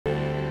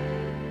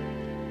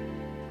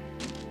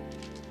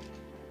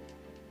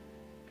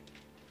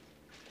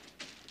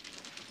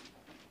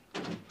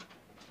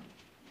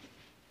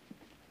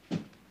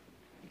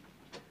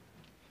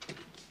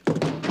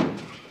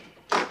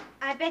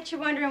I bet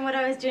you're wondering what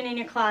I was doing in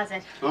your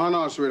closet. Oh,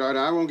 no, sweetheart.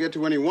 I won't get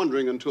to any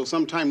wondering until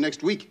sometime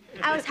next week.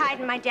 I was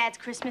hiding my dad's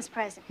Christmas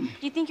present. Do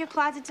you think your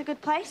closet's a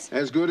good place?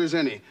 As good as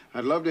any.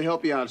 I'd love to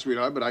help you out,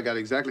 sweetheart, but I got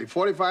exactly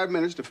 45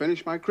 minutes to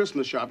finish my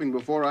Christmas shopping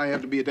before I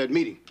have to be at that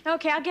meeting.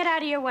 Okay, I'll get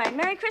out of your way.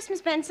 Merry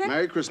Christmas, Benson.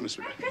 Merry Christmas,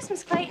 sweetheart. Merry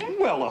Christmas, Clayton.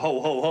 Well, ho,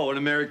 ho, ho, and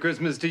a Merry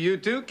Christmas to you,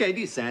 too,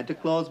 Katie. Santa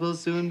Claus will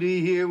soon be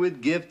here with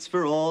gifts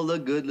for all the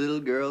good little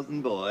girls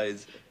and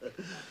boys.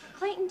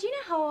 Clayton, do you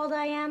know how old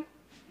I am?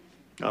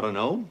 I don't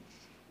know.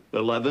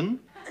 11?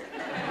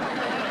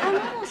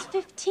 I'm almost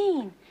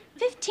 15.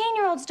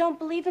 15-year-olds don't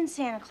believe in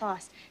Santa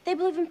Claus. They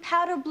believe in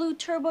powder blue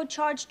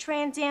turbocharged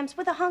Trans Ams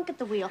with a hunk at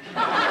the wheel.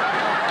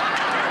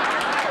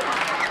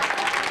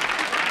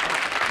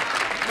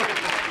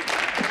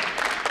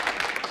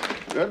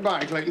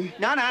 Goodbye, Clayton.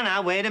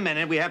 No, wait a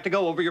minute. We have to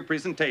go over your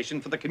presentation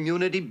for the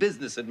Community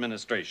Business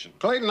Administration.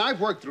 Clayton,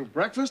 I've worked through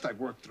breakfast, I've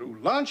worked through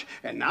lunch,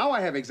 and now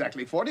I have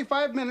exactly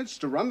 45 minutes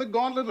to run the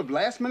gauntlet of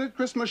last-minute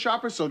Christmas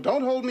shoppers, so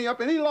don't hold me up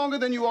any longer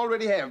than you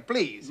already have,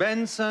 please.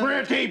 Benson.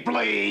 Pretty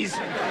please.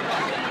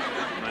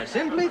 I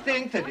simply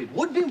think that it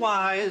would be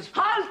wise...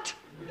 Halt!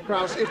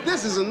 Kraus, if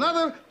this is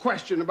another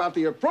question about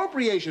the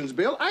appropriations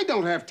bill, I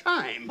don't have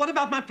time. What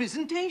about my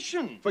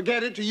presentation?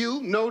 Forget it to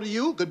you, no to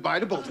you, goodbye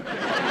to both of you.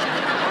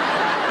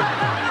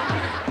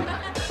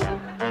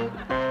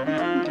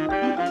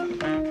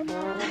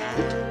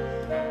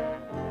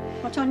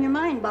 What's on your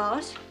mind,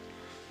 boss?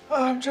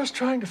 I'm just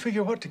trying to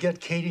figure what to get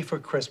Katie for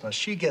Christmas.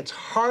 She gets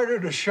harder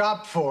to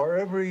shop for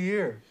every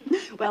year.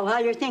 Well,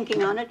 while you're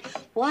thinking on it,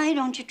 why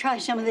don't you try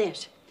some of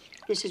this?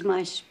 This is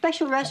my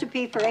special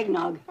recipe for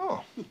eggnog.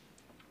 Oh.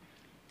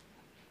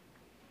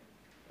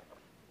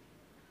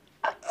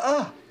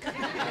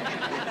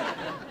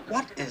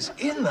 What is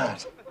in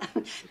that?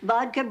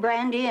 Vodka,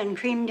 brandy, and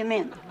cream de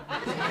mint.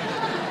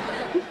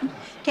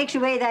 Takes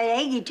away that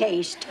eggy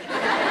taste.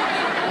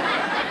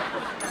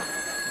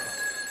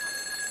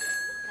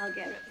 I'll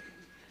get it.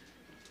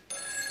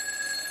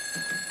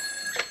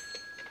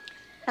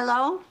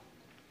 Hello?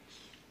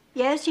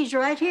 Yes, he's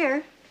right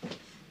here.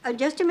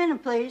 Just a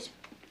minute, please.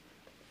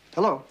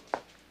 Hello.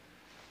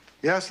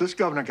 Yes, this is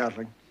Governor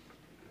Gatling.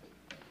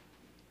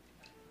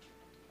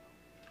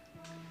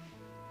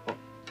 Oh,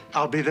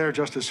 I'll be there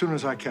just as soon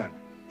as I can.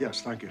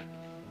 Yes, thank you.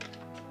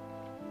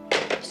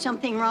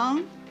 Something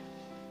wrong?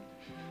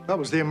 That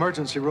was the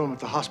emergency room at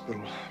the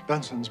hospital.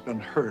 Benson's been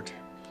hurt.